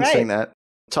influencing that.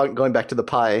 Going back to the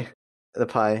pie.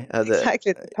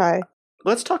 Exactly, the pie.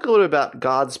 Let's talk a little bit about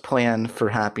God's plan for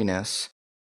happiness.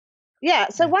 Yeah,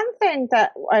 so one thing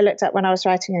that I looked at when I was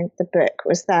writing the book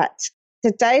was that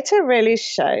the data really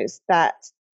shows that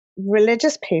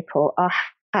religious people are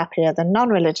happier than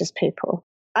non-religious people.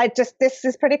 This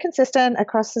is pretty consistent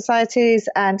across societies,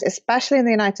 and especially in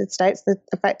the United States, the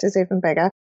effect is even bigger,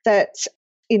 that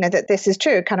this is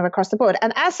true kind of across the board.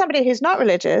 And as somebody who's not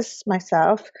religious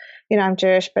myself, I'm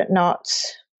Jewish but not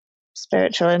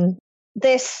spiritual, and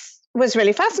this was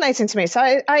really fascinating to me. So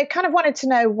I kind of wanted to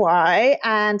know why.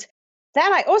 And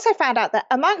then I also found out that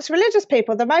amongst religious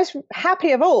people, the most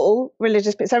happy of all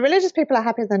religious people, so religious people are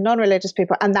happier than non-religious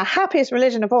people, and the happiest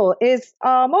religion of all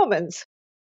are Mormons.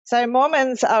 So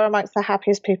Mormons are amongst the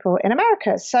happiest people in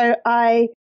America. So I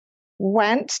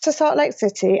went to Salt Lake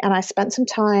City and I spent some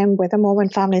time with a Mormon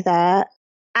family there.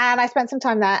 And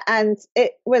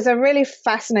it was a really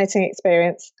fascinating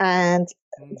experience and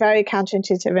very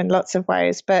counterintuitive in lots of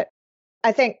ways. But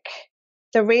I think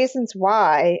the reasons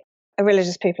why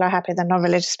religious people are happier than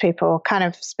non-religious people kind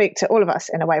of speak to all of us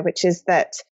in a way, which is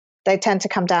that they tend to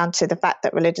come down to the fact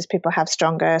that religious people have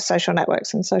stronger social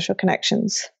networks and social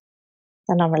connections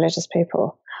than non-religious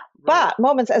people. Right. But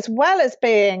Mormons, as well as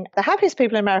being the happiest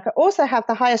people in America, also have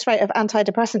the highest rate of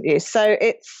antidepressant use. So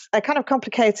it's a kind of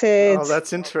complicated. Oh,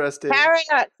 that's interesting.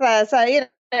 Paradox there. So,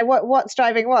 what's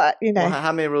driving what, Well,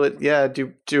 how many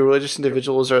do religious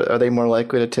individuals, are they more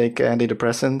likely to take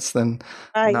antidepressants than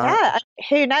not? Yeah,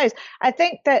 who knows? I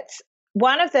think that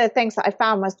one of the things that I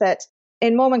found was that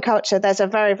in Mormon culture, there's a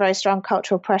very, very strong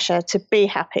cultural pressure to be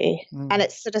happy. And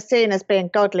it's sort of seen as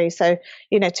being godly. So,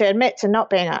 to admit to not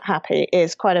being happy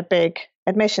is quite a big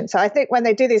admission. So I think when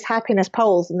they do these happiness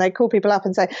polls and they call people up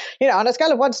and say, on a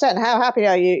scale of 1 to 10, how happy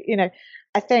are you?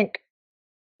 I think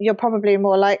you're probably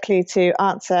more likely to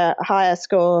answer a higher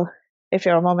score if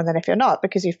you're a Mormon than if you're not,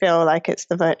 because you feel like it's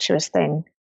the virtuous thing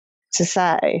to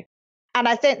say. And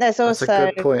I think there's also...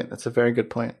 That's a good point. That's a very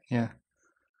good point. Yeah.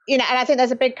 And I think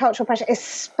there's a big cultural pressure,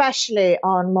 especially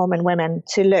on Mormon women,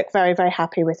 to look very, very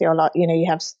happy with your lot. You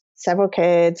have several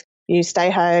kids, you stay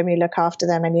home, you look after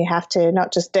them, and you have to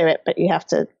not just do it, but you have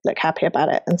to look happy about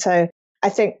it. And so I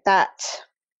think that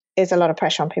is a lot of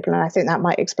pressure on people. And I think that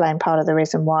might explain part of the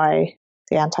reason why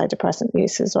the antidepressant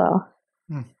use as well.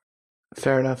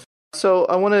 Fair enough. So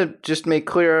I want to just make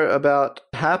clear about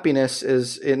happiness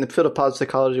is in the field of positive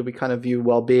psychology, we kind of view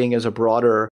well-being as a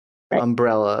broader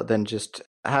umbrella than just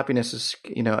happiness is,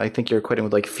 I think you're equating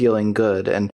with like feeling good.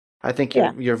 And I think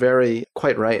you're very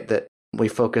quite right that we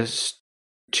focus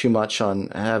too much on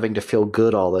having to feel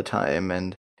good all the time.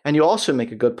 And you also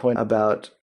make a good point about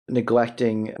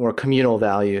neglecting more communal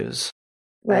values.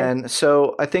 Right. And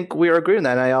so I think we are agreeing on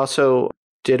that. And I also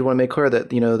did want to make clear that,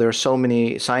 there are so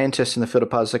many scientists in the field of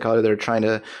positive psychology that are trying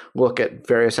to look at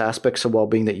various aspects of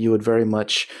well-being that you would very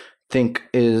much think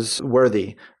is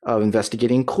worthy of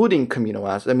investigating, including communal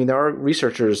aspects. I mean, there are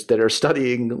researchers that are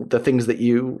studying the things that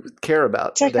you care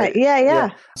about.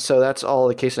 Yeah. So that's all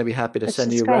the case, and I'd be happy to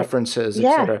send you references,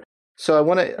 etc. So I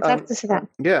want to, I'd love to see that.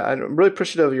 Yeah, I'm really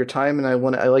appreciative of your time, and I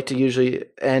like to usually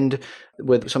end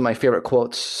with some of my favorite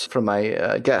quotes from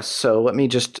my guests. So let me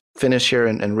just finish here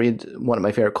and read one of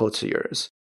my favorite quotes of yours.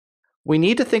 We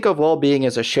need to think of well-being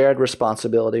as a shared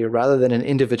responsibility rather than an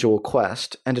individual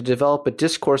quest, and to develop a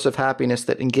discourse of happiness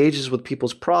that engages with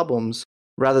people's problems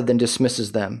rather than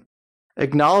dismisses them.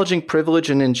 Acknowledging privilege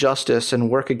and injustice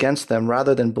and work against them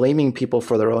rather than blaming people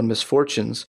for their own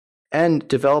misfortunes, and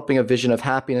developing a vision of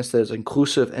happiness that is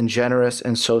inclusive and generous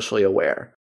and socially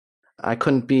aware. I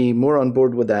couldn't be more on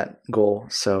board with that goal,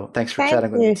 so thanks for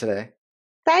chatting with me today.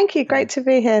 Thank you. Great to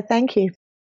be here. Thank you.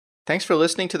 Thanks for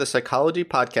listening to the Psychology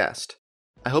Podcast.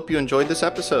 I hope you enjoyed this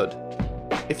episode.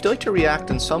 If you'd like to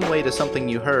react in some way to something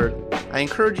you heard, I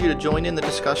encourage you to join in the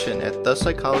discussion at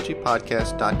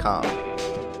thepsychologypodcast.com.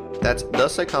 That's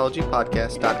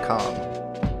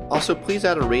thepsychologypodcast.com. Also, please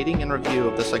add a rating and review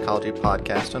of the Psychology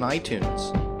Podcast on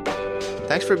iTunes.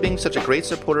 Thanks for being such a great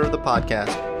supporter of the podcast,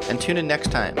 and tune in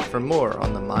next time for more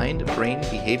on the mind, brain,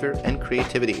 behavior, and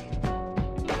creativity.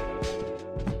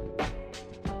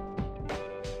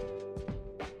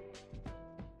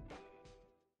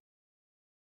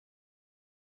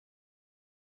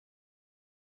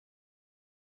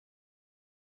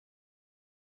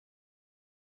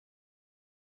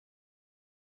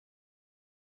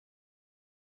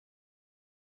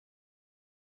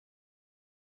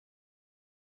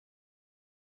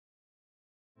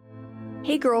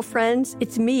 Hey girlfriends,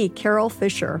 it's me, Carol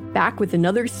Fisher, back with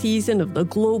another season of the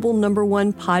global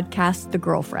 #1 podcast, The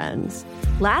Girlfriends.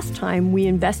 Last time, we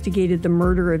investigated the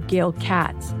murder of Gail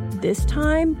Katz. This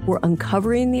time, we're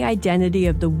uncovering the identity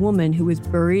of the woman who was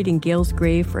buried in Gail's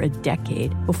grave for a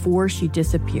decade before she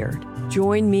disappeared.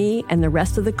 Join me and the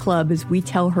rest of the club as we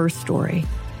tell her story.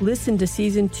 Listen to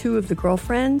Season 2 of The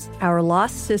Girlfriends, Our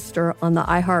Lost Sister on the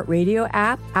iHeartRadio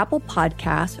app, Apple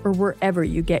Podcasts, or wherever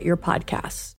you get your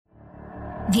podcasts.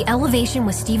 The Elevation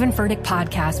with Stephen Furtick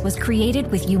podcast was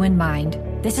created with you in mind.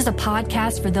 This is a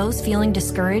podcast for those feeling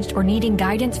discouraged or needing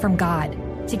guidance from God.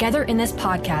 Together in this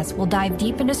podcast, we'll dive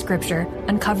deep into scripture,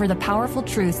 uncover the powerful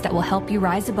truths that will help you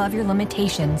rise above your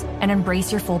limitations and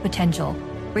embrace your full potential.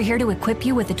 We're here to equip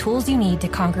you with the tools you need to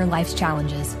conquer life's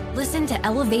challenges. Listen to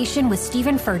Elevation with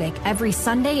Stephen Furtick every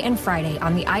Sunday and Friday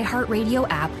on the iHeartRadio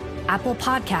app, Apple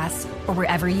Podcasts, or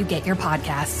wherever you get your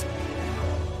podcasts.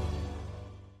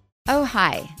 Oh,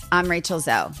 hi, I'm Rachel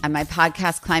Zoe, and my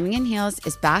podcast, Climbing in Heels,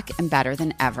 is back and better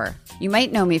than ever. You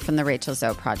might know me from the Rachel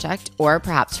Zoe Project, or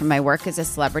perhaps from my work as a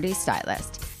celebrity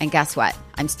stylist. And guess what?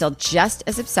 I'm still just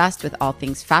as obsessed with all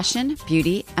things fashion,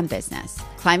 beauty, and business.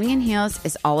 Climbing in Heels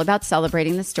is all about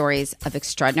celebrating the stories of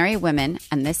extraordinary women,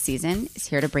 and this season is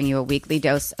here to bring you a weekly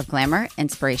dose of glamour,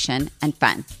 inspiration, and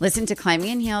fun. Listen to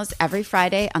Climbing in Heels every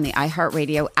Friday on the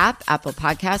iHeartRadio app, Apple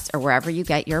Podcasts, or wherever you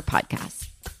get your podcasts.